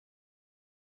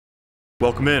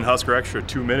Welcome in, Husker Extra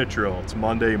 2-minute drill. It's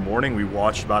Monday morning. We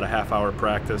watched about a half-hour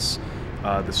practice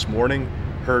this morning.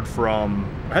 I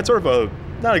had sort of a,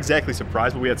 not exactly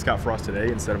surprised, but we had Scott Frost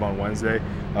today instead of on Wednesday.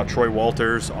 Troy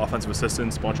Walters, offensive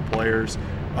assistants, bunch of players.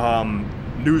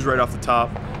 News right off the top,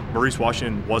 Maurice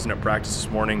Washington wasn't at practice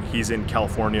this morning. He's in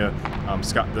California.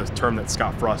 The term that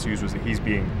Scott Frost used was that he's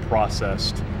being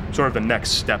processed, sort of the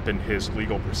next step in his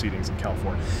legal proceedings in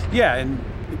California. Yeah, and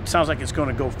it sounds like it's going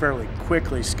to go fairly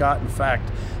quickly. Scott, in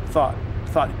fact, thought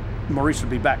Maurice would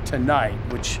be back tonight,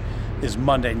 which is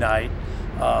Monday night,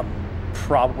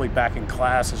 probably back in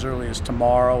class as early as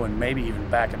tomorrow, and maybe even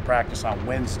back in practice on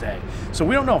Wednesday. So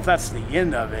we don't know if that's the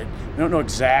end of it. We don't know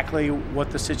exactly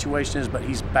what the situation is, but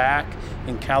he's back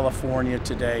in California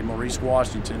today, Maurice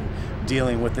Washington,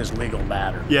 dealing with this legal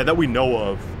matter. Yeah, that we know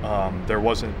of. There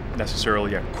wasn't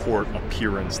necessarily a court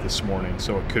appearance this morning,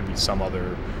 so it could be some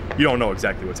other, you don't know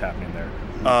exactly what's happening there.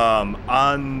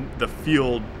 On the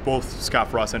field, both Scott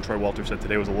Frost and Troy Walters said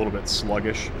today was a little bit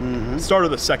sluggish. Start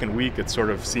of the second week, it sort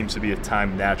of seems to be a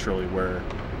time naturally where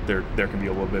there can be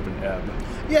a little bit of an ebb.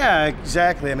 Yeah,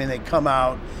 exactly. I mean, they come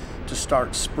out to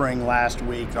start spring last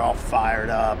week, they're all fired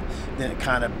up, then it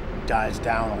kind of dies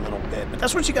down a little bit. But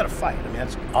that's what you got to fight. I mean,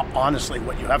 that's honestly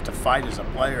what you have to fight as a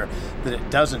player, that it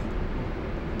doesn't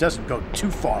go too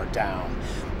far down.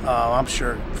 I'm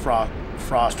sure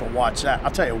Frost will watch that.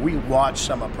 I'll tell you, we watched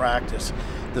some of practice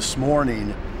this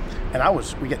morning, and I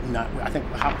think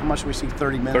how much did we see?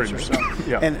 30 minutes or so.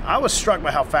 Yeah. And I was struck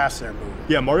by how fast they're moving.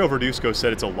 Yeah, Mario Verduzco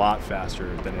said it's a lot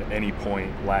faster than at any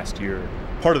point last year.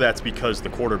 Part of that's because the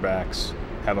quarterbacks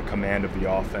have a command of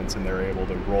the offense and they're able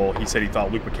to roll. He said he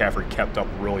thought Luke McCaffrey kept up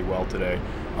really well today.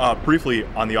 Briefly,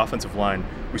 on the offensive line,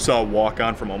 we saw a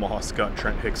walk-on from Omaha Skutt,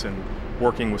 Trent Hickson,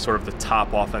 working with sort of the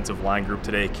top offensive line group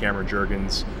today, Cameron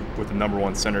Jurgens with the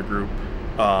 #1 center group.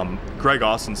 Greg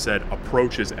Austin said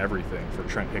approach is everything for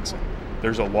Trent Hickson.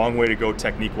 There's a long way to go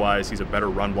technique-wise. He's a better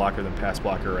run blocker than pass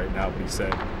blocker right now, but he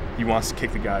said he wants to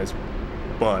kick the guy's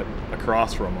butt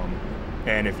across from him.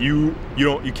 And if you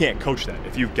can't coach that.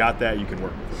 If you've got that, you can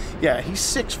work with it. Yeah, he's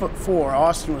 6'4".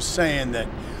 Austin was saying that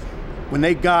when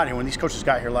these coaches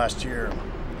got here last year,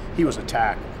 he was a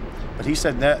tackle. But he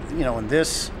said that, in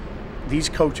these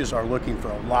coaches are looking for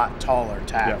a lot taller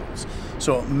tackles. Yeah.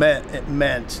 So it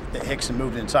meant that Hickson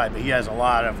moved inside, but he has a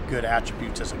lot of good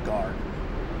attributes as a guard.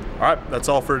 All right, that's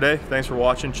all for today. Thanks for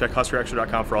watching. Check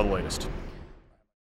HuskerExtra.com for all the latest.